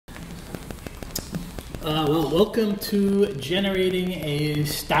Well, welcome to generating a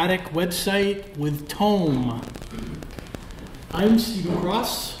static website with Tome. I'm Stephen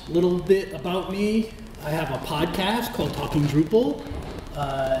Cross. A little bit about me. I have a podcast called Talking Drupal.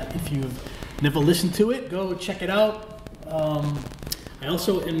 If you've never listened to it, go check it out. I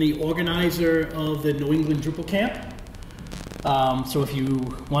also am the organizer of the New England DrupalCamp. So if you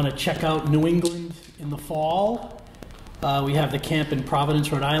want to check out New England in the fall, we have the camp in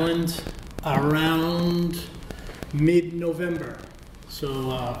Providence, Rhode Island, around mid-November.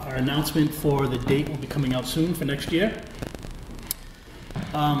 So our announcement for the date will be coming out soon for next year.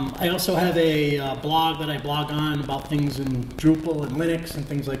 I also have a blog that I blog on about things in Drupal and Linux and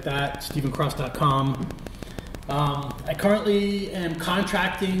things like that, stephencross.com. I currently am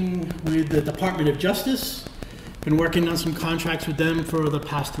contracting with the Department of Justice. Been working on some contracts with them for the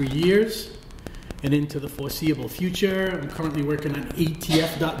past 3 years and into the foreseeable future. I'm currently working on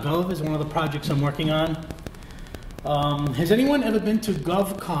ATF.gov is one of the projects I'm working on. Has anyone ever been to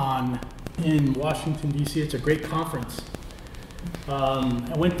GovCon in Washington, D.C.? It's a great conference.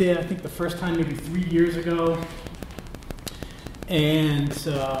 I went there, I think the first time maybe 3 years ago. And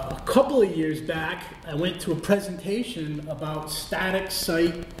a couple of years back, I went to a presentation about static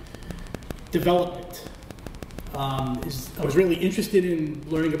site development. I was really interested in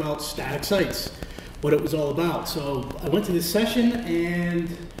learning about static sites, what it was all about. So I went to this session, and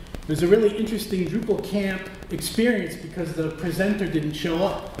it was a really interesting DrupalCamp experience because the presenter didn't show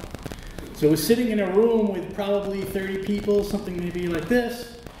up. So I was sitting in a room with probably 30 people, something maybe like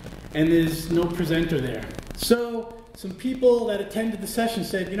this, and there's no presenter there. So some people that attended the session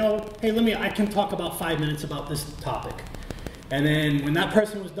said, you know, hey, I can talk about 5 minutes about this topic. And then when that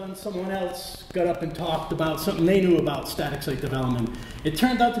person was done, someone else got up and talked about something they knew about static site development. It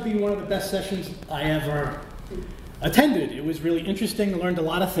turned out to be one of the best sessions I ever attended. It was really interesting. I learned a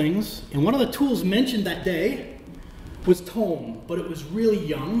lot of things. And one of the tools mentioned that day was Tome, but it was really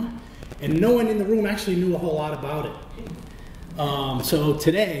young, and no one in the room actually knew a whole lot about it. So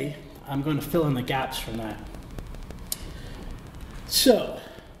today, I'm going to fill in the gaps from that. So,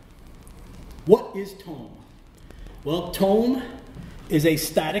 what is Tome? Well, Tome is a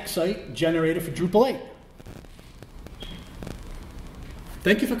static site generator for Drupal 8.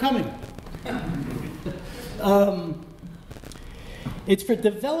 Thank you for coming. It's for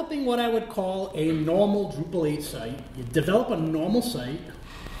developing what I would call a normal Drupal 8 site. You develop a normal site,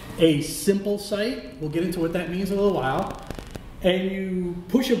 a simple site, we'll get into what that means in a little while, and you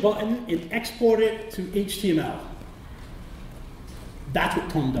push a button and export it to HTML. That's what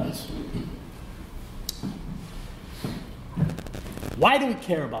Tome does. Why do we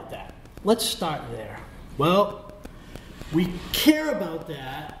care about that? Let's start there. Well, we care about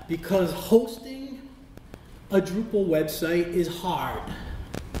that because hosting a Drupal website is hard.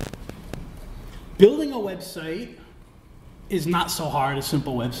 Building a website is not so hard, a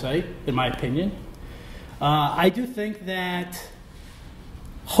simple website, in my opinion. I do think that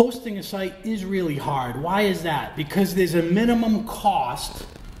hosting a site is really hard. Why is that? Because there's a minimum cost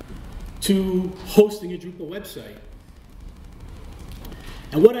to hosting a Drupal website.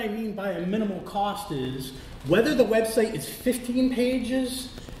 And what I mean by a minimal cost is whether the website is 15 pages,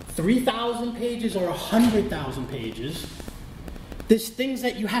 3,000 pages, or 100,000 pages, there's things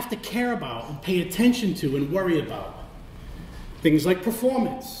that you have to care about and pay attention to and worry about. Things like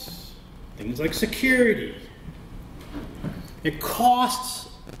performance, things like security. It costs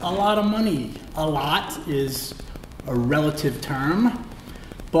a lot of money. A lot is a relative term,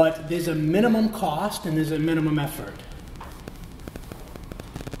 but there's a minimum cost and there's a minimum effort.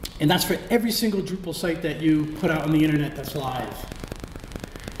 And that's for every single Drupal site that you put out on the internet that's live.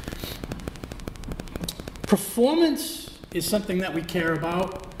 Performance is something that we care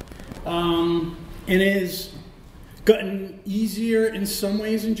about. And it has gotten easier in some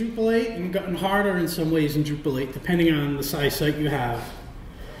ways in Drupal 8 and gotten harder in some ways in Drupal 8, depending on the size site you have.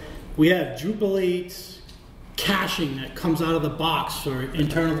 We have Drupal 8 caching that comes out of the box for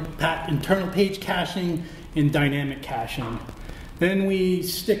internal page caching and dynamic caching. Then we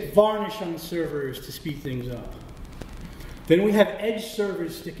stick varnish on the servers to speed things up. Then we have edge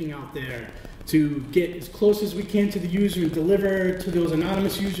servers sticking out there to get as close as we can to the user and deliver to those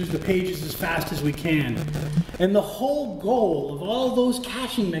anonymous users the pages as fast as we can. And the whole goal of all those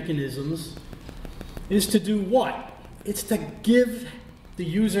caching mechanisms is to do what? It's to give the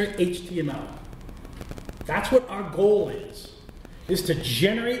user HTML. That's what our goal is to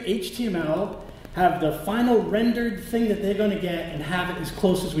generate HTML, have the final rendered thing that they're going to get, and have it as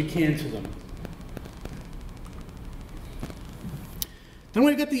close as we can to them. Then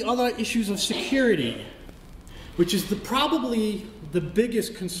we've got the other issues of security, which is probably the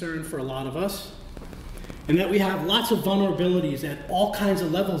biggest concern for a lot of us. and that we have lots of vulnerabilities at all kinds of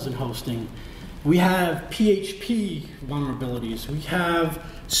levels in hosting. We have PHP vulnerabilities. We have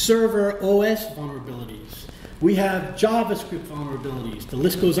server OS vulnerabilities. We have JavaScript vulnerabilities. The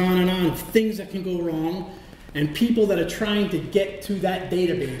list goes on of things that can go wrong, and people that are trying to get to that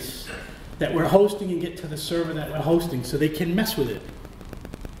database that we're hosting and get to the server that we're hosting so they can mess with it.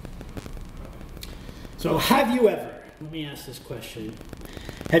 So have you ever, let me ask this question,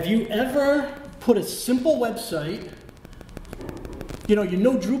 have you ever put a simple website, you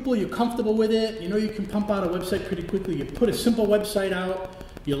know Drupal, you're comfortable with it, you know you can pump out a website pretty quickly, you put a simple website out,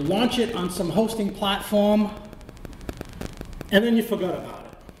 you launch it on some hosting platform, and then you forgot about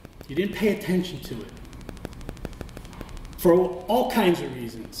it. You didn't pay attention to it. For all kinds of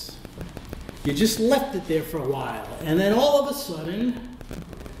reasons. You just left it there for a while, and then all of a sudden,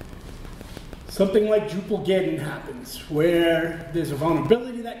 something like DrupalCamp happens, where there's a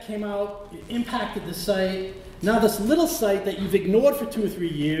vulnerability that came out, it impacted the site. Now this little site that you've ignored for 2 or 3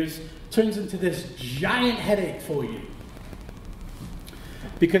 years turns into this giant headache for you.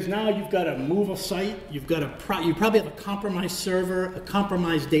 Because now you've got to move a site, you probably have a compromised server, a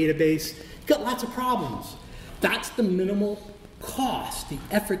compromised database, you've got lots of problems. That's the minimal cost, the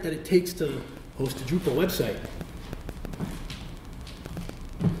effort that it takes to host a Drupal website.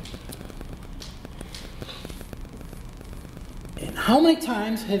 And how many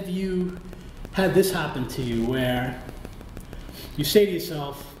times have you had this happen to you where you say to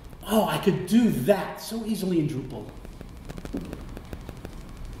yourself, oh, I could do that so easily in Drupal,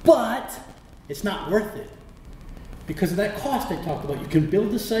 but it's not worth it because of that cost I talked about. You can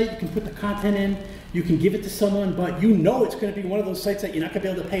build the site, you can put the content in, you can give it to someone, but you know it's going to be one of those sites that you're not going to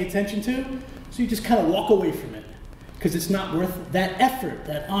be able to pay attention to, so you just kind of walk away from it because it's not worth that effort,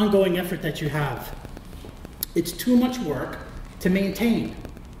 that ongoing effort that you have. It's too much work to maintain.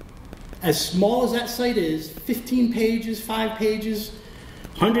 As small as that site is, 15 pages, 5 pages,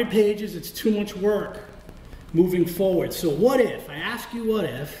 100 pages, it's too much work moving forward. So what if, I ask you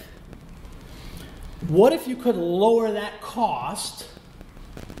what if you could lower that cost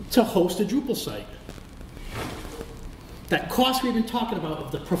to host a Drupal site? That cost we've been talking about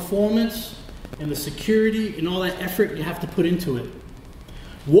of the performance and the security and all that effort you have to put into it.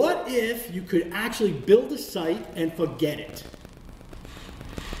 What if you could actually build a site and forget it?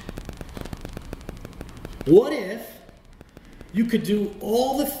 What if you could do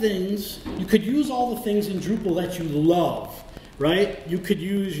all the things, you could use all the things in Drupal that you love, right? You could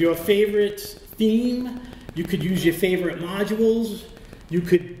use your favorite theme, you could use your favorite modules, you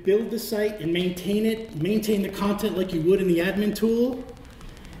could build the site and maintain it, maintain the content like you would in the admin tool.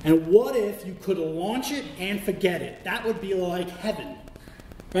 And what if you could launch it and forget it? That would be like heaven,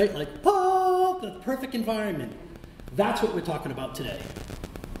 right? Like, oh, the perfect environment. That's what we're talking about today.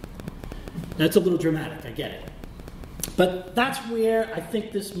 That's a little dramatic, I get it. But that's where I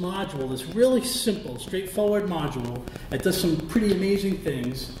think this module, this really simple, straightforward module that does some pretty amazing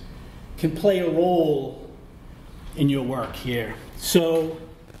things, can play a role in your work here. So,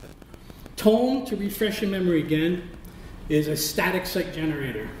 Tome, to refresh your memory again, is a static site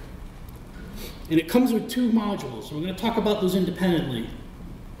generator. And it comes with 2 modules. We're going to talk about those independently.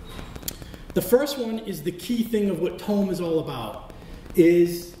 The first one is the key thing of what Tome is all about.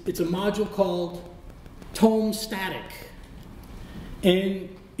 It's a module called Tome Static. And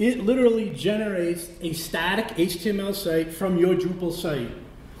it literally generates a static HTML site from your Drupal site.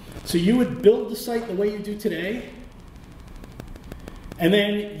 So you would build the site the way you do today, and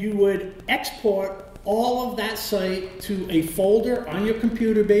then you would export all of that site to a folder on your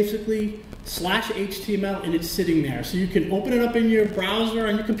computer, basically, /HTML, and it's sitting there. So you can open it up in your browser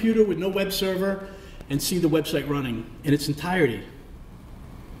on your computer with no web server and see the website running in its entirety.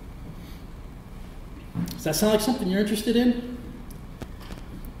 Does that sound like something you're interested in?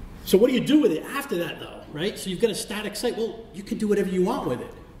 So what do you do with it after that, though, right? So you've got a static site. Well, you can do whatever you want with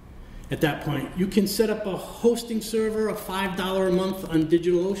it at that point. You can set up a hosting server, a $5 a month on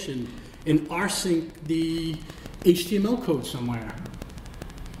DigitalOcean, and rsync the HTML code somewhere.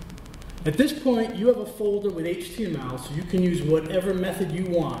 At this point, you have a folder with HTML, so you can use whatever method you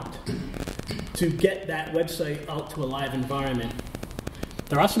want to get that website out to a live environment.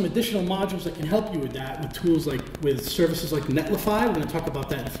 There are some additional modules that can help you with that, with tools like, with services like Netlify. We're going to talk about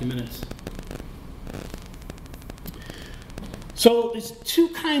that in a few minutes. So there's 2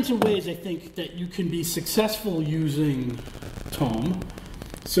 kinds of ways, I think, that you can be successful using Tome.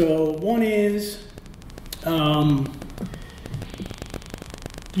 So one is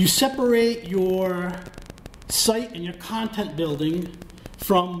you separate your site and your content building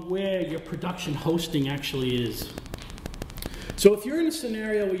from where your production hosting actually is. So if you're in a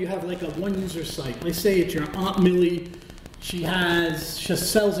scenario where you have like a one-user site, let's say it's your Aunt Millie, she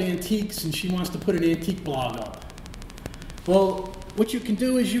sells antiques and she wants to put an antique blog up. Well, what you can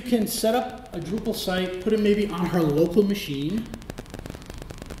do is you can set up a Drupal site, put it maybe on her local machine.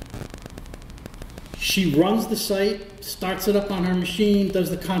 She runs the site, starts it up on her machine, does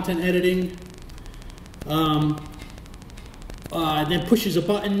the content editing, then pushes a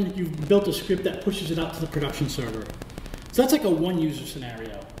button. You've built a script that pushes it out to the production server. So that's like a one-user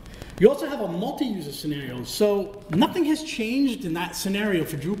scenario. You also have a multi-user scenario. So nothing has changed in that scenario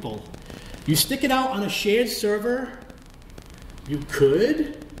for Drupal. You stick it out on a shared server. You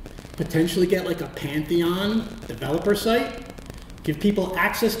could potentially get like a Pantheon developer site, give people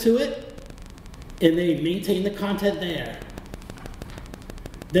access to it, and they maintain the content there.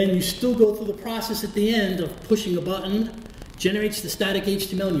 Then you still go through the process at the end of pushing a button, generates the static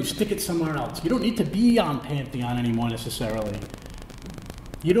HTML, and you stick it somewhere else. You don't need to be on Pantheon anymore necessarily.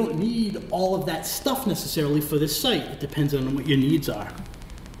 You don't need all of that stuff necessarily for this site. It depends on what your needs are.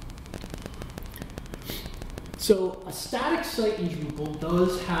 So a static site in Drupal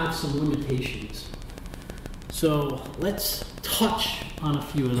does have some limitations. So let's touch on a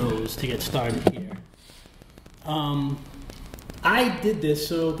few of those to get started here. I did this,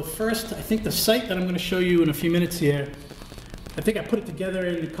 so I think the site that I'm going to show you in a few minutes here, I think I put it together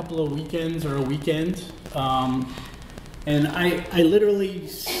in a couple of weekends or a weekend. And I literally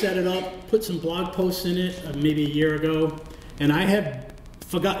set it up, put some blog posts in it maybe a year ago, and I have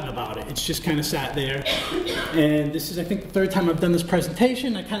forgotten about it. It's just kind of sat there. And this is, I think, the third time I've done this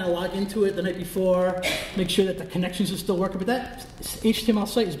presentation. I kind of log into it the night before, make sure that the connections are still working. But that HTML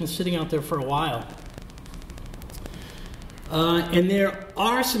site has been sitting out there for a while. And there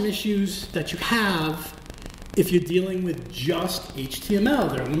are some issues that you have if you're dealing with just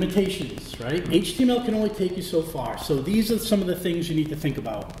HTML. There are limitations, right? HTML can only take you so far. So these are some of the things you need to think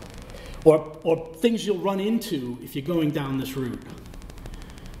about, or things you'll run into if you're going down this route.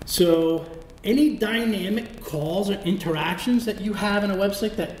 So any dynamic calls or interactions that you have in a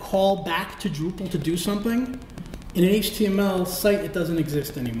website that call back to Drupal to do something, in an HTML site it doesn't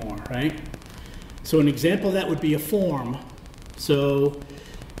exist anymore, right? So an example of that would be a form. So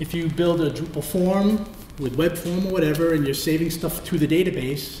if you build a Drupal form with web form or whatever, and you're saving stuff to the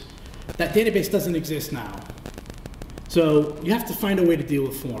database, that database doesn't exist now. So you have to find a way to deal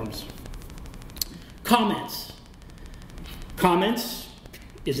with forms. Comments. Comments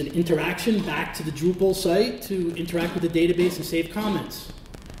is an interaction back to the Drupal site to interact with the database and save comments.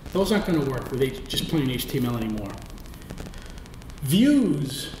 Those aren't going to work with just plain HTML anymore.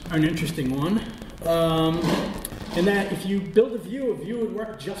 Views are an interesting one. And that if you build a view would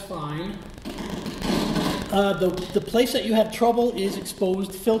work just fine. The place that you have trouble is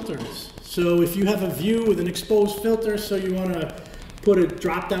exposed filters. So if you have a view with an exposed filter, so you want to put a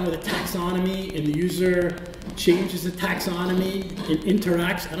drop down with a taxonomy, and the user changes the taxonomy and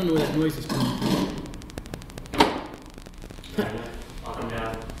interacts. I don't know where that noise is coming from. I'll come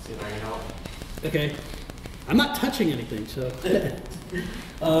down, see if I can help. Okay. I'm not touching anything, so.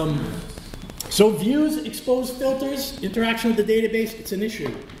 So views, exposed filters, interaction with the database, it's an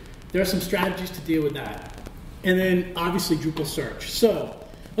issue. There are some strategies to deal with that. And then obviously Drupal search. So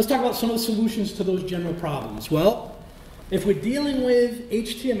let's talk about some of the solutions to those general problems. Well, if we're dealing with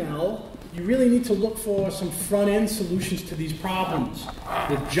HTML, you really need to look for some front-end solutions to these problems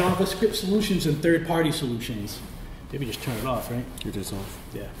with JavaScript solutions and third-party solutions. Maybe just turn it off, right? It is off.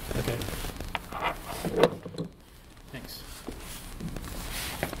 Yeah, okay. Thanks.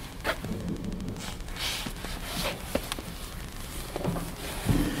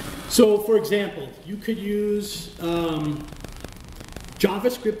 So, for example, you could use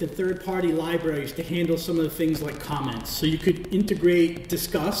JavaScript and third-party libraries to handle some of the things like comments. So you could integrate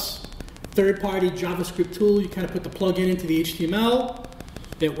Discuss, third-party JavaScript tool. You kind of put the plugin into the HTML.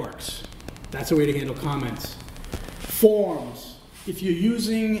 It works. That's a way to handle comments. Forms. If you're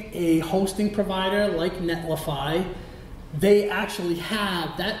using a hosting provider like Netlify, they actually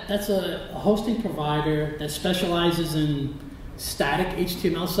have, that's a hosting provider that specializes in static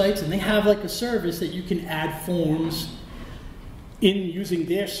HTML sites, and they have like a service that you can add forms in using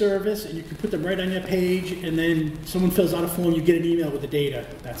their service, and you can put them right on your page, and then someone fills out a form, you get an email with the data.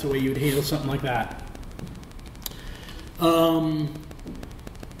 That's the way you would handle something like that.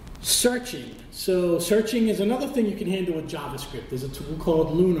 Searching. So searching is another thing you can handle with JavaScript. There's a tool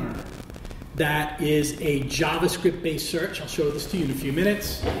called Lunar that is a JavaScript-based search. I'll show this to you in a few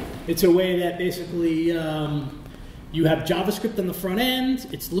minutes. It's a way that basically you have JavaScript on the front end.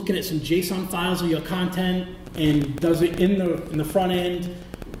 It's looking at some JSON files of your content and does it in the front end,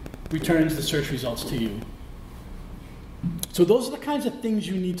 returns the search results to you. So those are the kinds of things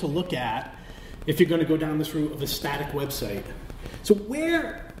you need to look at if you're going to go down this route of a static website. So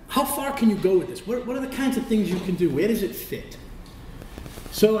how far can you go with this? What are the kinds of things you can do? Where does it fit?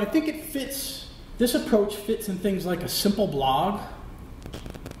 So I think this approach fits in things like a simple blog.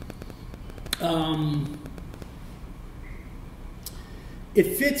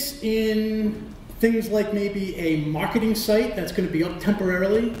 It fits in things like maybe a marketing site that's going to be up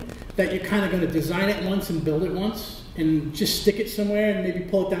temporarily, that you're kind of going to design it once and build it once, and just stick it somewhere and maybe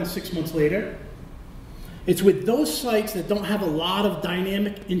pull it down 6 months later. It's with those sites that don't have a lot of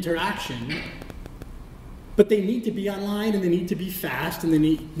dynamic interaction, but they need to be online and they need to be fast and they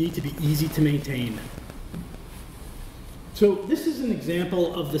need to be easy to maintain. So this is an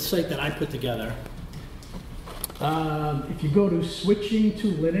example of the site that I put together. If you go to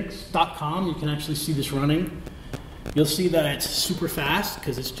switchingtolinux.com, you can actually see this running. You'll see that it's super fast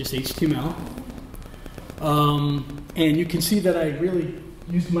because it's just HTML. And you can see that I really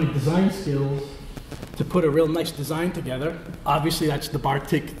used my design skills to put a real nice design together. Obviously, that's the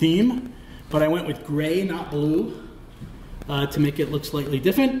Bartik theme, but I went with gray, not blue, to make it look slightly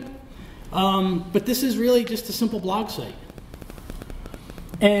different. But this is really just a simple blog site.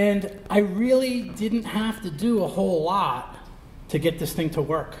 And I really didn't have to do a whole lot to get this thing to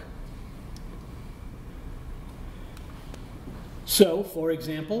work. So, for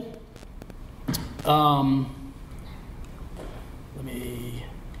example,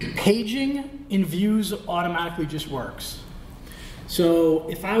 paging in views automatically just works. So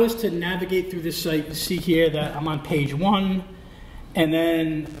if I was to navigate through this site, you see here that I'm on page 1, and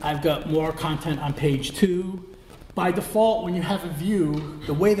then I've got more content on page 2. By default, when you have a view,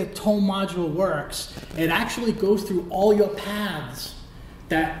 the way the Tome module works, it actually goes through all your paths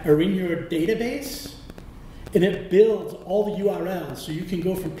that are in your database, and it builds all the URLs, so you can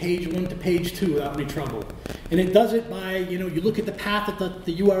go from page 1 to page 2 without any trouble. And it does it by, you look at the path at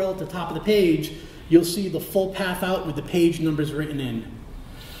the URL at the top of the page, you'll see the full path out with the page numbers written in.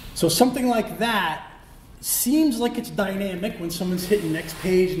 So something like that seems like it's dynamic when someone's hitting next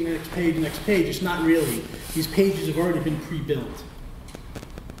page, next page, next page. It's not really. These pages have already been pre-built.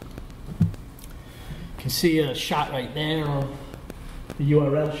 You can see a shot right there of the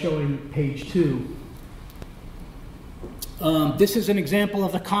URL showing page 2. This is an example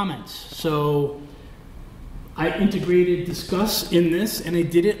of the comments. So I integrated Discuss in this, and I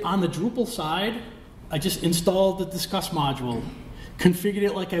did it on the Drupal side. I just installed the Discuss module, configured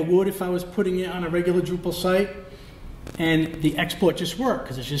it like I would if I was putting it on a regular Drupal site, and the export just worked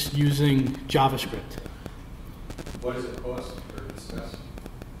because it's just using JavaScript. What does it cost for Discuss?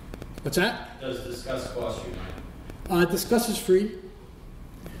 What's that? Does Discuss cost you money? Discuss is free.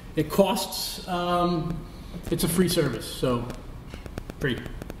 It costs, it's a free service, so free.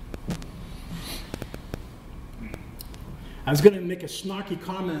 I was going to make a snarky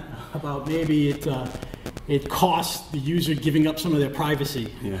comment about maybe it costs the user giving up some of their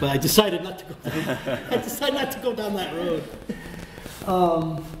privacy, but I decided not to go down, down that road.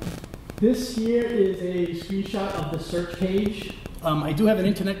 This here is a screenshot of the search page. I do have an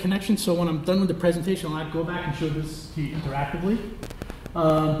internet connection, so when I'm done with the presentation, I'll go back and show this to you interactively.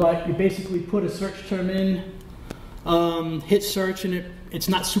 But you basically put a search term in, hit search, and it's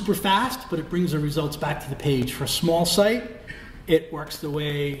not super fast, but it brings the results back to the page. For a small site, it works the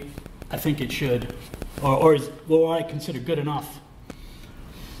way I think it should, or I consider good enough.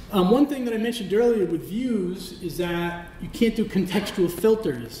 One thing that I mentioned earlier with views is that you can't do contextual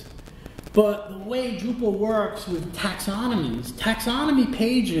filters. But the way Drupal works with taxonomies, taxonomy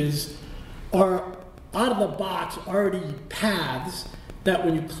pages are out of the box already paths that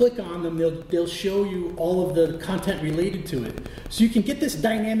when you click on them, they'll show you all of the content related to it. So you can get this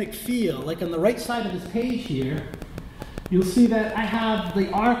dynamic feel. Like on the right side of this page here, you'll see that I have the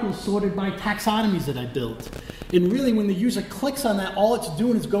articles sorted by taxonomies that I built. And really, when the user clicks on that, all it's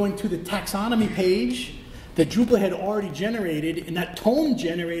doing is going to the taxonomy page that Drupal had already generated and that Tome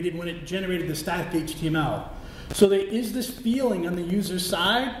generated when it generated the static HTML. So there is this feeling on the user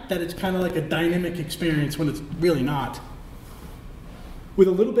side that it's kind of like a dynamic experience when it's really not. With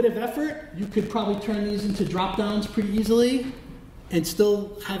a little bit of effort, you could probably turn these into drop-downs pretty easily and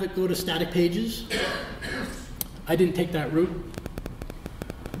still have it go to static pages. I didn't take that route.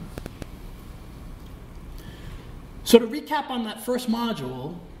 So to recap on that first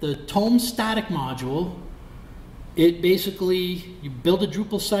module, the Tome static module, it basically, you build a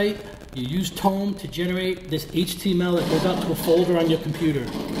Drupal site, you use Tome to generate this HTML that goes out to a folder on your computer.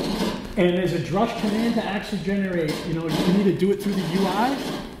 And there's a drush command to actually generate, you can either do it through the UI.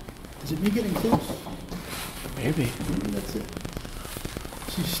 Is it me getting close? Maybe. That's it.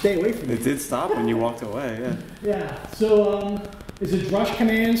 So You stay away from It did stop when you walked away, yeah. Yeah, so there's a drush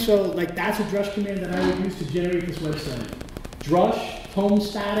command, so like that's a drush command that I would use to generate this website. Drush, Tome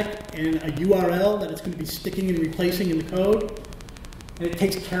static, and a URL that it's going to be sticking and replacing in the code. And it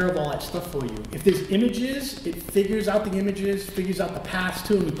takes care of all that stuff for you. If there's images, it figures out the images, figures out the paths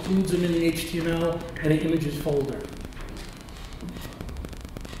to them, includes them in the HTML and the images folder.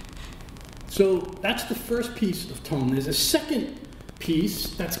 So that's the first piece of Tome. There's a second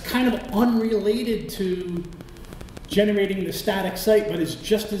piece that's kind of unrelated to generating the static site, but is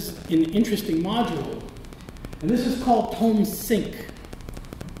just as an interesting module. And this is called TomeSync.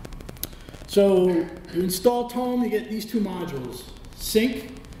 So you install Tome, you get these two modules,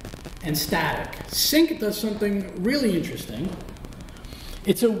 sync and static. Sync does something really interesting.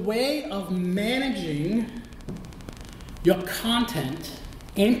 It's a way of managing your content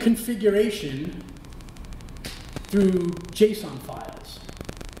and configuration through JSON files.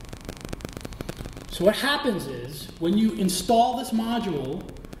 So what happens is, when you install this module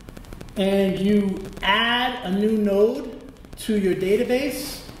and you add a new node to your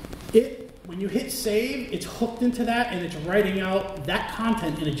database, when you hit save, it's hooked into that and it's writing out that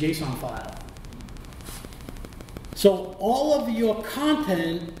content in a JSON file. So all of your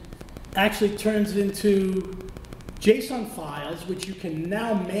content actually turns into JSON files, which you can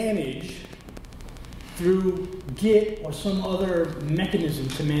now manage through Git or some other mechanism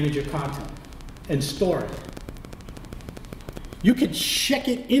to manage your content and store it. You could check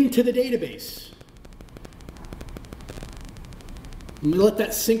it into the database. Let me let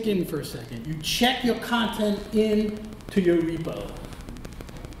that sink in for a second. You check your content into your repo.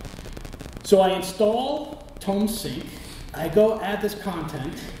 So I install TomeSync. I go add this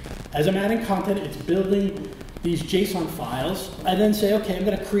content. As I'm adding content, it's building these JSON files. I then say, okay, I'm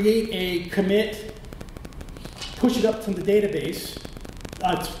going to create a commit, push it up to the database.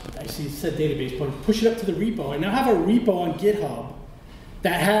 I see it said database, but push it up to the repo. I now have a repo on GitHub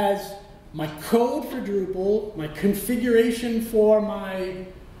that has my code for Drupal, my configuration for my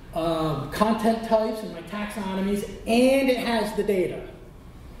content types and my taxonomies, and it has the data.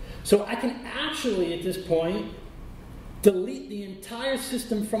 So I can actually, at this point, delete the entire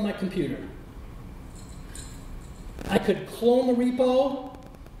system from my computer. I could clone the repo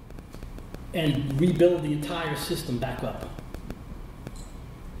and rebuild the entire system back up.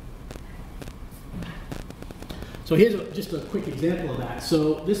 So here's just a quick example of that.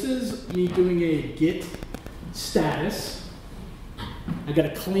 So this is me doing a git status. I got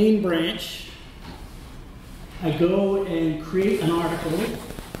a clean branch. I go and create an article.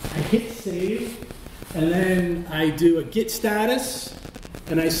 I hit save, and then I do a git status,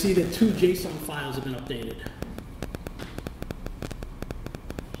 and I see that 2 JSON files have been updated.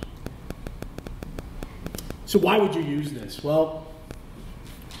 So why would you use this? Well,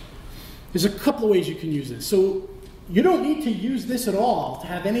 there's a couple of ways you can use this. So you don't need to use this at all to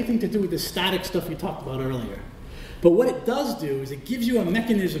have anything to do with the static stuff we talked about earlier. But what it does do is it gives you a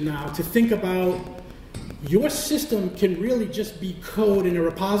mechanism now to think about your system can really just be code in a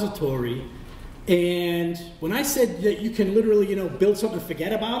repository. And when I said that you can literally, build something and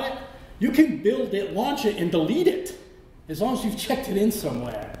forget about it, you can build it, launch it, and delete it, as long as you've checked it in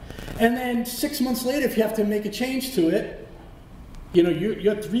somewhere. And then 6 months later, if you have to make a change to it,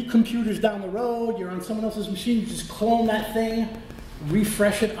 you're 3 computers down the road, you're on someone else's machine, you just clone that thing,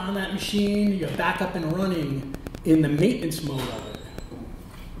 refresh it on that machine, you're back up and running in the maintenance mode of it.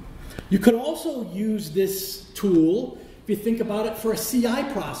 You could also use this tool, if you think about it, for a CI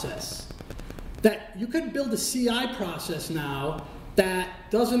process. That you could build a CI process now that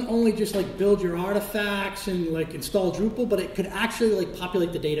doesn't only just build your artifacts and install Drupal, but it could actually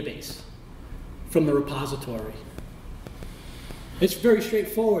populate the database from the repository. It's very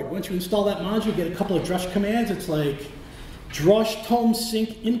straightforward. Once you install that module, you get a couple of drush commands. It's like drush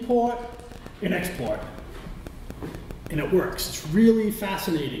TomeSync import and export. And it works. It's really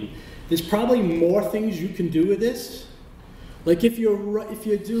fascinating. There's probably more things you can do with this. Like if you're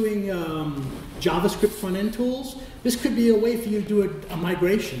doing JavaScript front-end tools, this could be a way for you to do a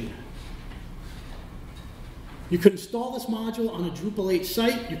migration. You could install this module on a Drupal 8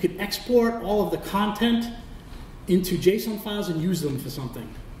 site. You could export all of the content into JSON files and use them for something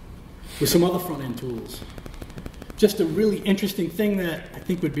with some other front-end tools. Just a really interesting thing that I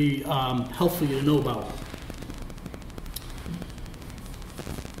think would be helpful for you to know about.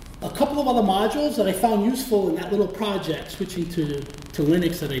 A couple of other modules that I found useful in that little project, switching to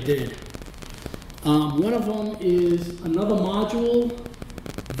Linux that I did. One of them is another module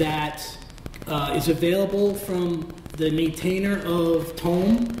that is available from the maintainer of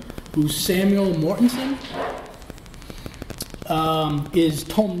Tome, who's Samuel Mortensen. is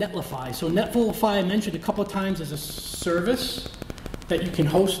Tome Netlify. So Netlify, I mentioned a couple of times, is a service that you can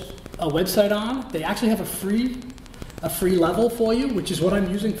host a website on. They actually have a free level for you, which is what I'm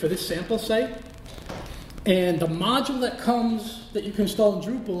using for this sample site. And the module that you can install in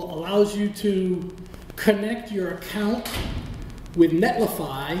Drupal allows you to connect your account with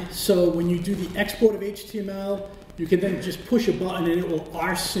Netlify. So when you do the export of HTML, you can then just push a button and it will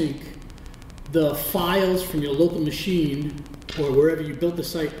rsync the files from your local machine or wherever you built the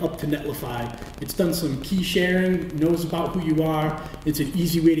site up to Netlify. It's done some key sharing, knows about who you are. It's an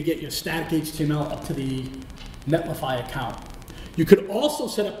easy way to get your static HTML up to the Netlify account. You could also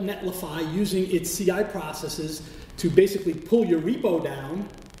set up Netlify using its CI processes to basically pull your repo down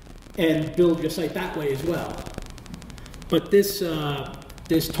and build your site that way as well. But this Tome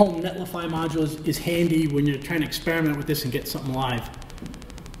Netlify module is handy when you're trying to experiment with this and get something live.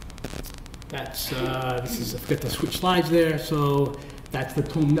 That's, I've got to switch slides there, so that's the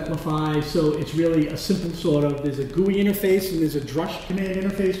Tome Netlify. So it's really a simple sort of, there's a GUI interface and there's a drush command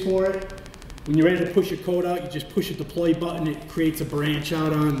interface for it. When you're ready to push your code out, you just push a deploy button, it creates a branch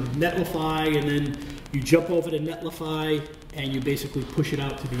out on Netlify, and then you jump over to Netlify and you basically push it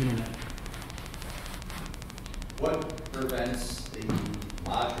out to the internet. What prevents the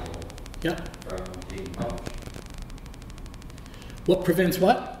module from being published? What prevents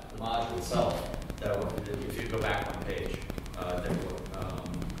what? The module itself. If you go back one page,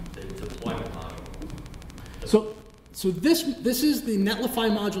 the deployment module. So this is the Netlify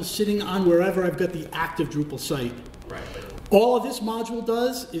module sitting on wherever I've got the active Drupal site. Right. All of this module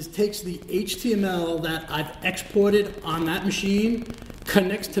does is takes the HTML that I've exported on that machine,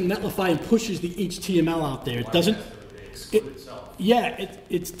 connects to Netlify and pushes the HTML out there. It doesn't.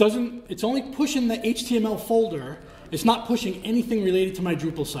 It's only pushing the HTML folder. It's not pushing anything related to my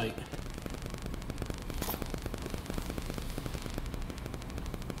Drupal site.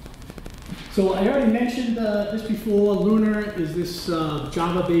 So I already mentioned this before. Lunar is this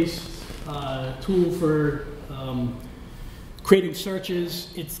Java-based tool for creating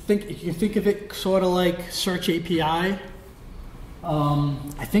searches. You can think of it sort of like Search API.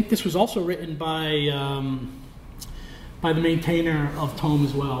 I think this was also written by the maintainer of Tome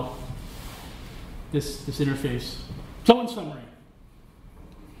as well. This interface. So in summary,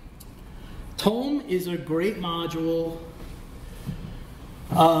 Tome is a great module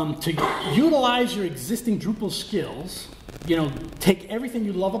to utilize your existing Drupal skills. Take everything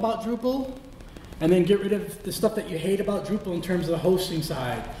you love about Drupal and then get rid of the stuff that you hate about Drupal in terms of the hosting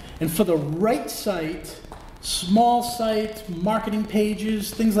side. And for the right site, small sites, marketing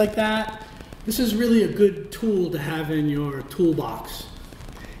pages, things like that, this is really a good tool to have in your toolbox.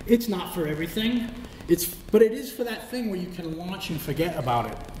 It's not for everything, but it is for that thing where you can launch and forget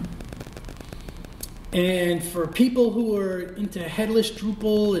about it. And for people who are into headless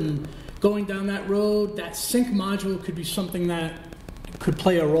Drupal and going down that road, that sync module could be something that could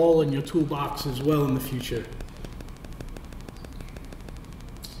play a role in your toolbox as well in the future.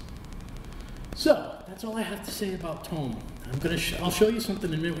 So that's all I have to say about Tome. I'll show you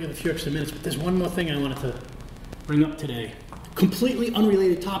something in a minute. We have a few extra minutes, but there's one more thing I wanted to bring up today. Completely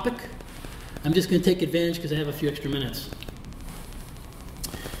unrelated topic. I'm just going to take advantage because I have a few extra minutes.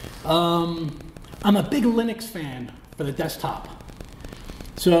 I'm a big Linux fan for the desktop.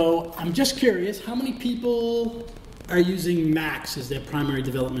 So I'm just curious, how many people are using Macs as their primary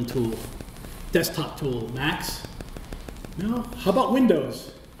development tool? Desktop tool, Macs? No? How about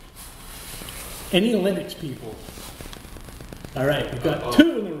Windows? Any Linux people? All right, we've got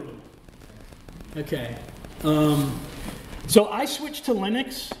two in the room. Okay. So I switched to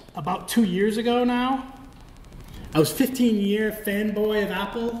Linux about 2 years ago now. I was 15-year fanboy of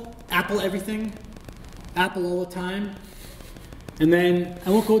Apple. Apple everything. Apple all the time. And then I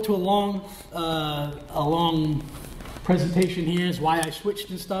won't go to a long presentation here is why I switched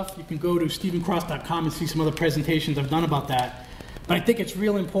and stuff. You can go to stephencross.com and see some other presentations I've done about that. But I think it's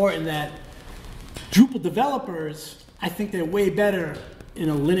real important that Drupal developers, I think they're way better in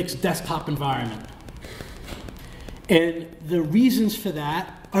a Linux desktop environment. And the reasons for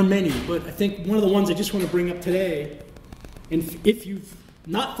that are many, but I think one of the ones I just want to bring up today, and if you've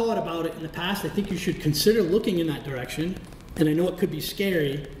not thought about it in the past, I think you should consider looking in that direction. And I know it could be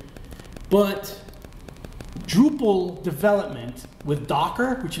scary, but Drupal development with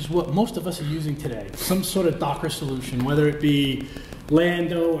Docker, which is what most of us are using today, some sort of Docker solution, whether it be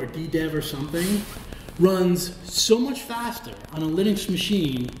Lando or DDev or something, runs so much faster on a Linux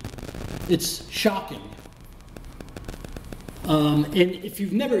machine, it's shocking. And if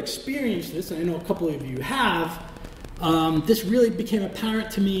you've never experienced this, and I know a couple of you have, this really became apparent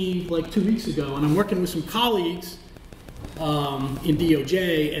to me like 2 weeks ago, and I'm working with some colleagues, in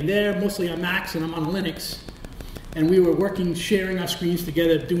DOJ, and they're mostly on Macs and I'm on Linux. And we were working, sharing our screens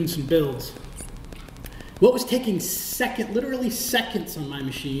together, doing some builds. What was taking literally seconds on my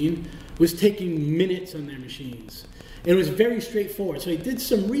machine was taking minutes on their machines. And it was very straightforward. So I did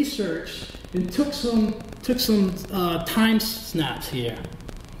some research and took some time snaps here.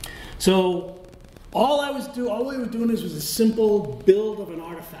 So all we were doing was a simple build of an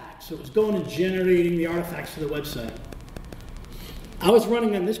artifact. So it was going and generating the artifacts for the website. I was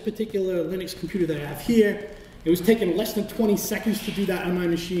running on this particular Linux computer that I have here. It was taking less than 20 seconds to do that on my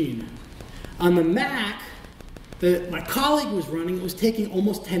machine. On the Mac that my colleague was running, it was taking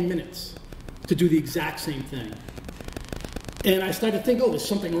almost 10 minutes to do the exact same thing. And I started to think, oh, there's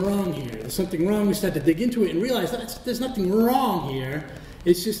something wrong here. There's something wrong. We started to dig into it and realize that there's nothing wrong here.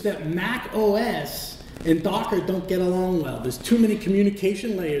 It's just that Mac OS and Docker don't get along well. There's too many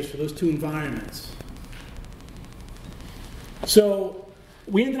communication layers for those two environments. So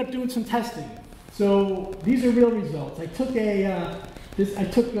we ended up doing some testing. So these are real results. I took two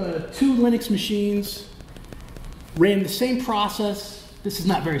Linux machines, ran the same process. This is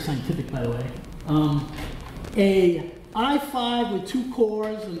not very scientific, by the way. A i5 with 2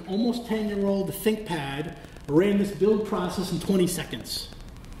 cores, an almost 10-year-old ThinkPad, ran this build process in 20 seconds.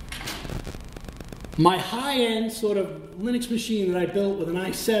 My high-end sort of Linux machine that I built with an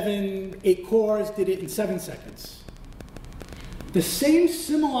i7, 8 cores, did it in 7 seconds. The same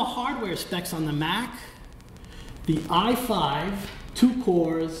similar hardware specs on the Mac, the i5, 2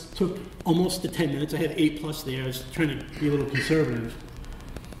 cores, took almost to 10 minutes. I had 8 plus there. I was trying to be a little conservative.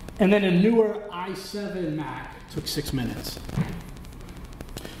 And then a newer i7 Mac took 6 minutes.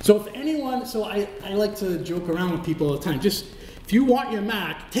 So if anyone, I like to joke around with people all the time. Just, if you want your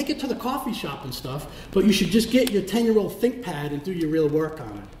Mac, take it to the coffee shop and stuff, but you should just get your 10-year-old ThinkPad and do your real work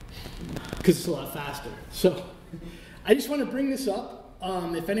on it, because it's a lot faster. So I just want to bring this up.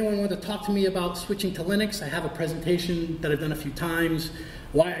 If anyone wanted to talk to me about switching to Linux, I have a presentation that I've done a few times,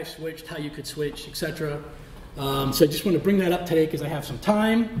 why I switched, how you could switch, etc. So I just want to bring that up today because I have some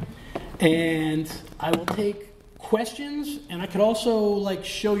time, and I will take questions, and I could also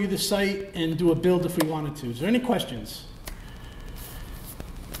show you the site and do a build if we wanted to. Is there any questions?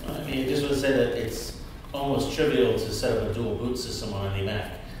 I mean, I just want to say that it's almost trivial to set up a dual boot system on any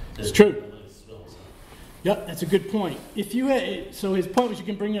Mac. It's true. Yep, that's a good point. If you had, so his point was you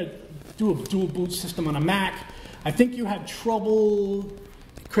can do a dual boot system on a Mac. I think you had trouble,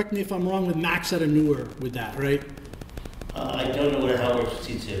 correct me if I'm wrong, with Macs that are newer with that, right? I don't know how it works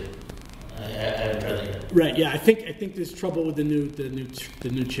with T2. I haven't tried that yet. Right, yeah, I think there's trouble with the new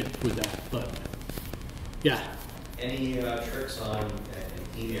chip with that, but yeah. Any tricks on an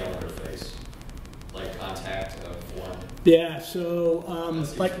email interface, like contact form? Yeah, so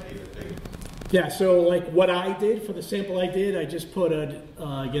yeah, so what I did for the sample I did, I just put a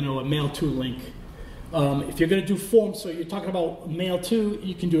mail to link. If you're going to do forms, so you're talking about mail to,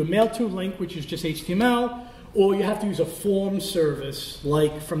 you can do a mail to link, which is just HTML, or you have to use a form service,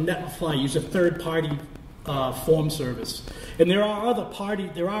 like from Netlify, use a third-party form service. And there are other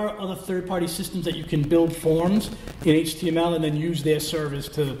third-party systems that you can build forms in HTML and then use their service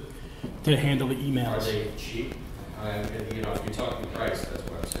to handle the emails. Are they cheap? If you're talking price, that's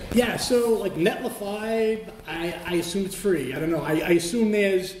what I'm saying. Yeah, so like Netlify, I assume it's free. I don't know. I assume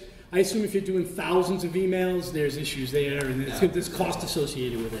if you're doing thousands of emails, there's issues there, and there's cost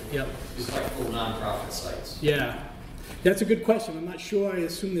associated with it. Yep. It's like full nonprofit sites. Yeah, that's a good question. I'm not sure. I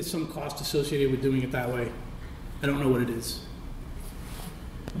assume there's some cost associated with doing it that way. I don't know what it is.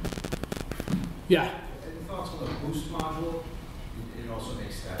 Yeah. Any thoughts on the Boost module? It also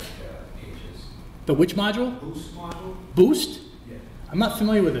makes static pages. The which module? Boost module? Boost? Yeah. I'm not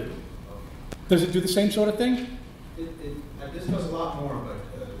familiar with it. Does it do the same sort of thing? This does a lot more, but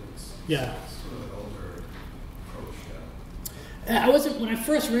yeah. It's sort of an older approach. When I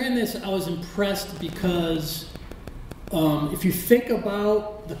first ran this, I was impressed because if you think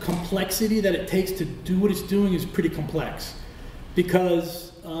about the complexity that it takes to do what it's doing is pretty complex.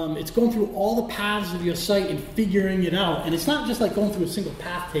 Because it's going through all the paths of your site and figuring it out. And it's not just like going through a single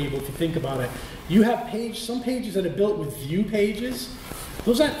path table if you think about it. You have some pages that are built with view pages.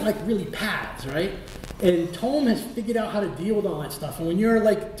 Those aren't like really paths, right? And Tome has figured out how to deal with all that stuff. And when you're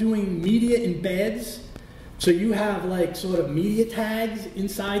like doing media embeds, so you have like sort of media tags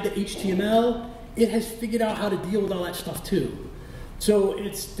inside the HTML, it has figured out how to deal with all that stuff too. So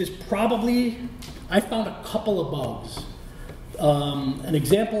I found a couple of bugs. An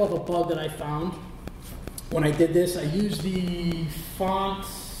example of a bug that I found when I did this, I used the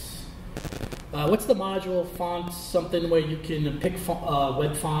fonts. What's the module? Font something where you can pick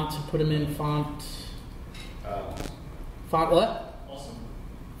web fonts and put them in font. Font what? Awesome.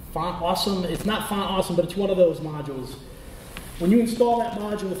 Font Awesome. It's not Font Awesome, but it's one of those modules. When you install that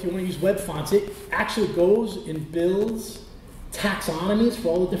module, if you want to use web fonts, it actually goes and builds taxonomies for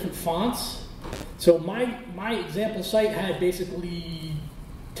all the different fonts. So my example site had basically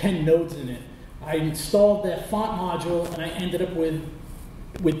 10 nodes in it. I installed that font module, and I ended up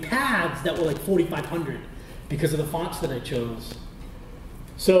with paths that were like 4,500 because of the fonts that I chose.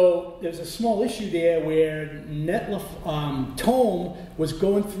 So there's a small issue there where Tome was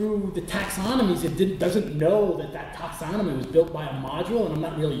going through the taxonomies. It doesn't know that taxonomy was built by a module, and I'm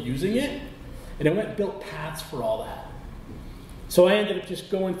not really using it. And it went and built paths for all that. So I ended up just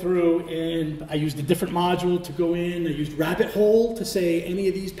going through, and I used a different module to go in. I used Rabbit Hole to say any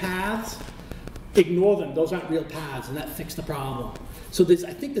of these paths, ignore them. Those aren't real paths, and that fixed the problem. So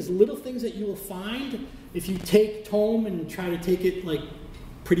I think there's little things that you will find if you take Tome and try to take it like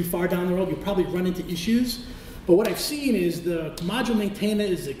pretty far down the road. You'll probably run into issues. But what I've seen is the module maintainer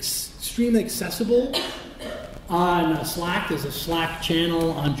is extremely accessible on Slack. There's a Slack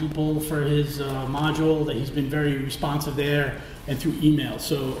channel on Drupal for his module that he's been very responsive there, and through email.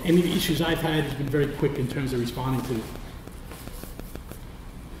 So any of the issues I've had, he's been very quick in terms of responding to.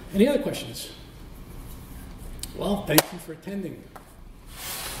 Any other questions? Well, thank you for attending.